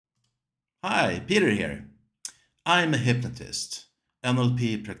Hi, Peter here. I'm a hypnotist,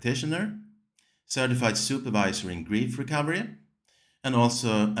 NLP practitioner, certified supervisor in grief recovery, and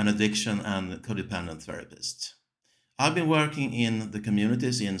also an addiction and codependent therapist. I've been working in the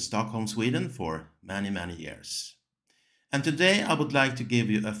communities in Stockholm, Sweden for many, many years. And today I would like to give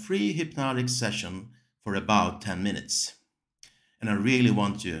you a free hypnotic session for about 10 minutes. And I really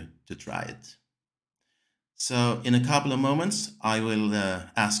want you to try it. So, in a couple of moments, I will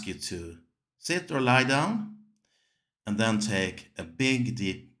ask you to sit or lie down and then take a big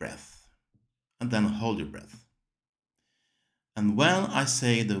deep breath and then hold your breath. And when I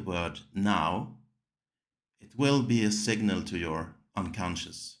say the word now, it will be a signal to your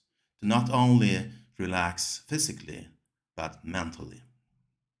unconscious to not only relax physically but mentally.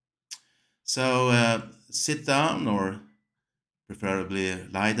 So sit down or preferably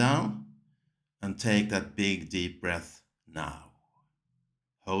lie down and take that big deep breath now.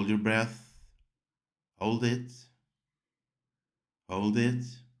 Hold your breath, hold it, hold it.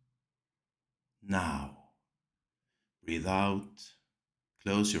 Now. Breathe out,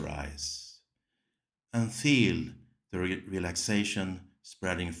 close your eyes, and feel the relaxation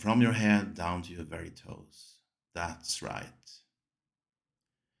spreading from your head down to your very toes. That's right.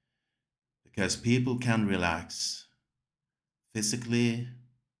 Because people can relax physically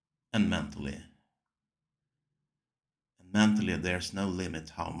and mentally. And mentally, there's no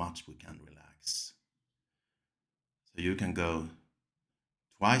limit how much we can relax. So you can go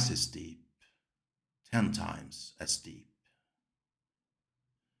twice as deep, 10 times as deep.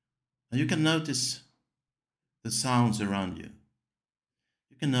 And you can notice the sounds around you.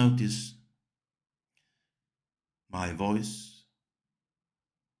 You can notice my voice.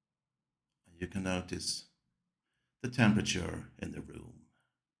 And you can notice the temperature in the room.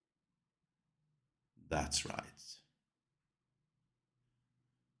 That's right.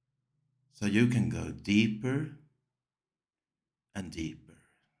 So you can go deeper and deeper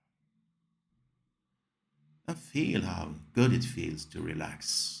and feel how good it feels to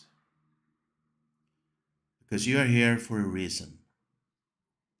relax. Because you are here for a reason.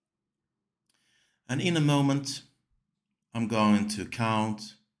 And in a moment, I'm going to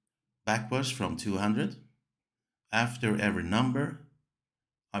count backwards from 200. After every number,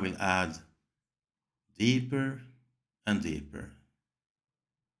 I will add deeper and deeper.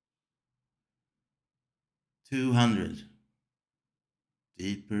 200,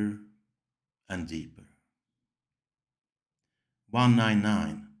 deeper and deeper.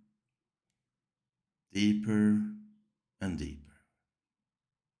 199, deeper and deeper.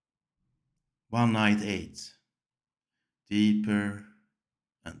 198, deeper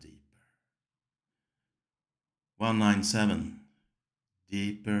and deeper. 197,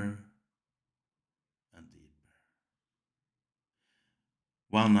 deeper and deeper.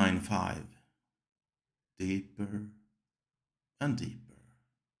 195, deeper and deeper.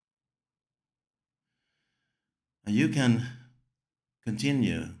 And you can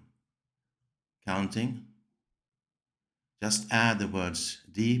continue counting. Just add the words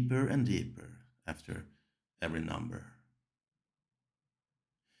deeper and deeper after every number.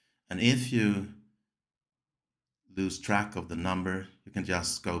 And if you lose track of the number, you can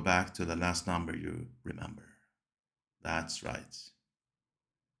just go back to the last number you remember. That's right.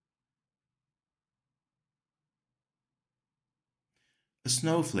 A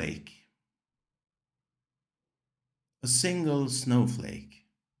snowflake. A single snowflake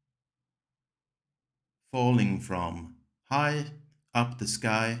falling from high up the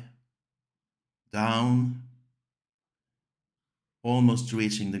sky, down, almost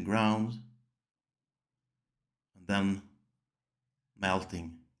reaching the ground, and then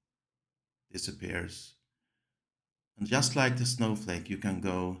melting, disappears. And just like the snowflake, you can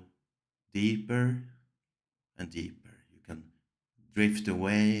go deeper and deeper. You can drift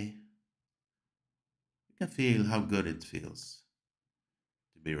away. You can feel how good it feels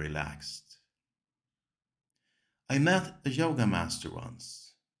to be relaxed. I met a yoga master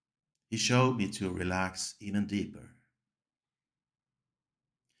once. He showed me to relax even deeper.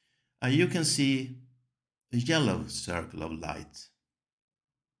 You can see a yellow circle of light.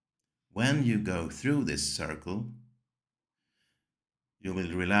 When you go through this circle, you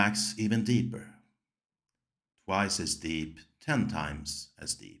will relax even deeper. Twice as deep, 10 times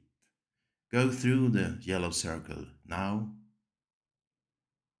as deep. Go through the yellow circle now.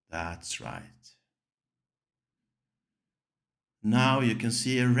 That's right. Now you can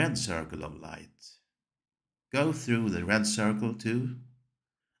see a red circle of light. Go through the red circle too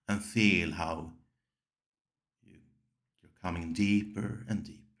and feel how you're coming deeper and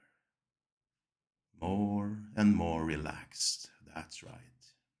deeper. More and more relaxed. That's right.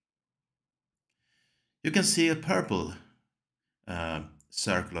 You can see a purple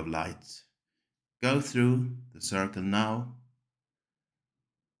circle of light. Go through the circle now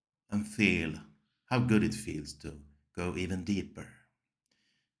and feel how good it feels to go even deeper,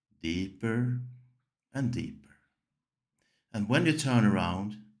 deeper and deeper. And when you turn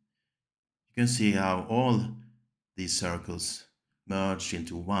around, you can see how all these circles merge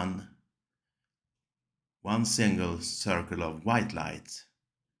into one single circle of white light.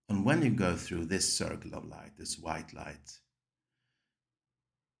 And when you go through this circle of light, this white light,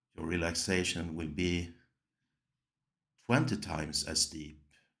 your relaxation will be 20 times as deep,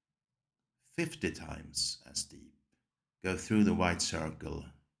 50 times as deep. Go through the white circle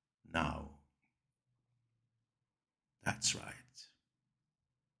now. That's right.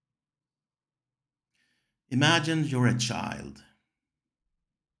 Imagine you're a child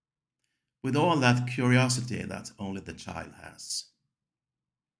with all that curiosity that only the child has,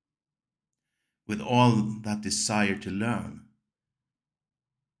 with all that desire to learn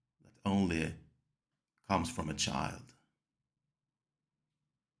that only comes from a child,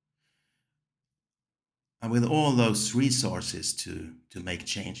 and with all those resources to make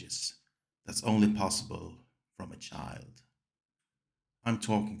changes that's only possible from a child. I'm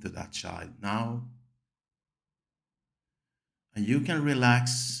talking to that child now, and you can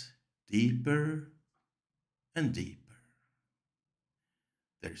relax deeper and deeper.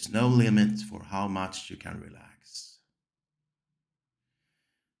 There's no limit for how much you can relax.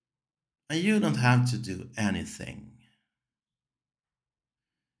 And you don't have to do anything.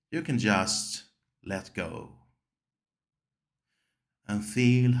 You can just let go and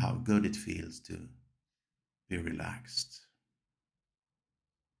feel how good it feels to be relaxed.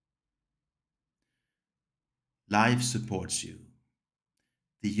 Life supports you.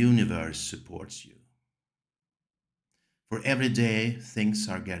 The universe supports you. For every day, things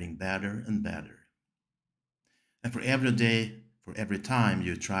are getting better and better. And for every day, for every time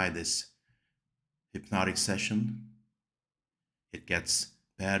you try this hypnotic session, it gets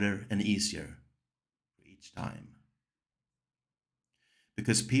better and easier for each time.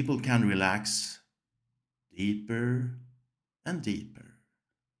 Because people can relax deeper and deeper.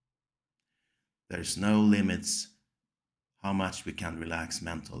 There's no limits how much we can relax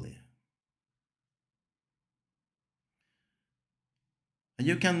mentally. And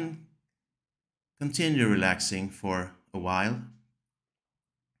you can continue relaxing for a while.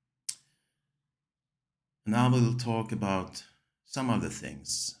 And I will talk about some of the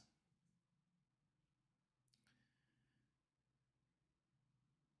things.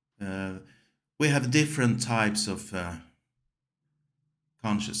 We have different types of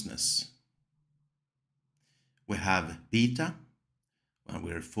consciousness. We have beta, when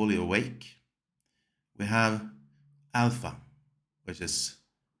we're fully awake. We have alpha, which is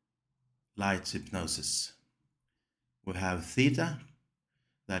light hypnosis. We have theta,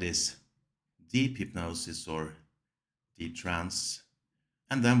 that is deep hypnosis or deep trance.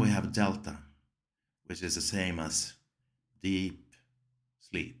 And then we have delta, which is the same as deep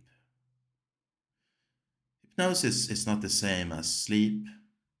sleep. Hypnosis is not the same as sleep.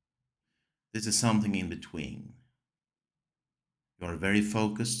 This is something in between. You are very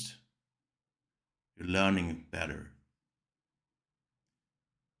focused. You're learning better.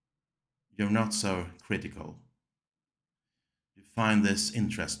 You're not so critical. You find this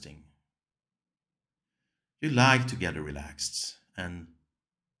interesting. You like to get relaxed, and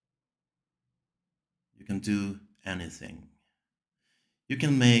you can do anything. You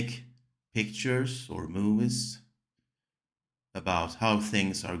can make pictures or movies about how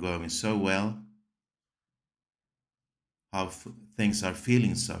things are going so well, how things are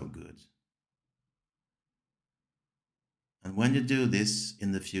feeling so good. And when you do this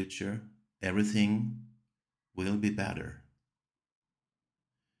in the future, everything will be better.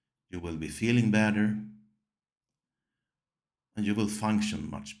 You will be feeling better, and you will function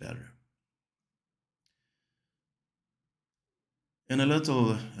much better. In a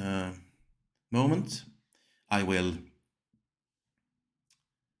little moment, I will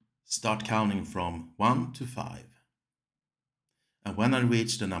start counting from 1 to 5. And when I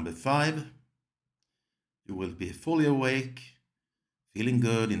reach the number 5, you will be fully awake, feeling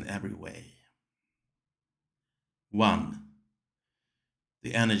good in every way. 1.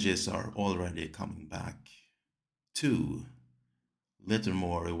 The energies are already coming back. 2. Little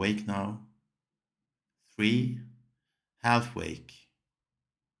more awake now. 3. Half awake.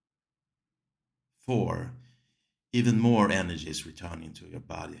 4. Even more energy is returning to your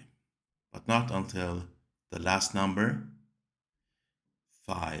body, but not until the last number.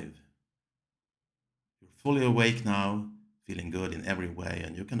 5. You're fully awake now, feeling good in every way,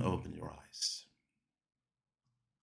 and you can open your eyes.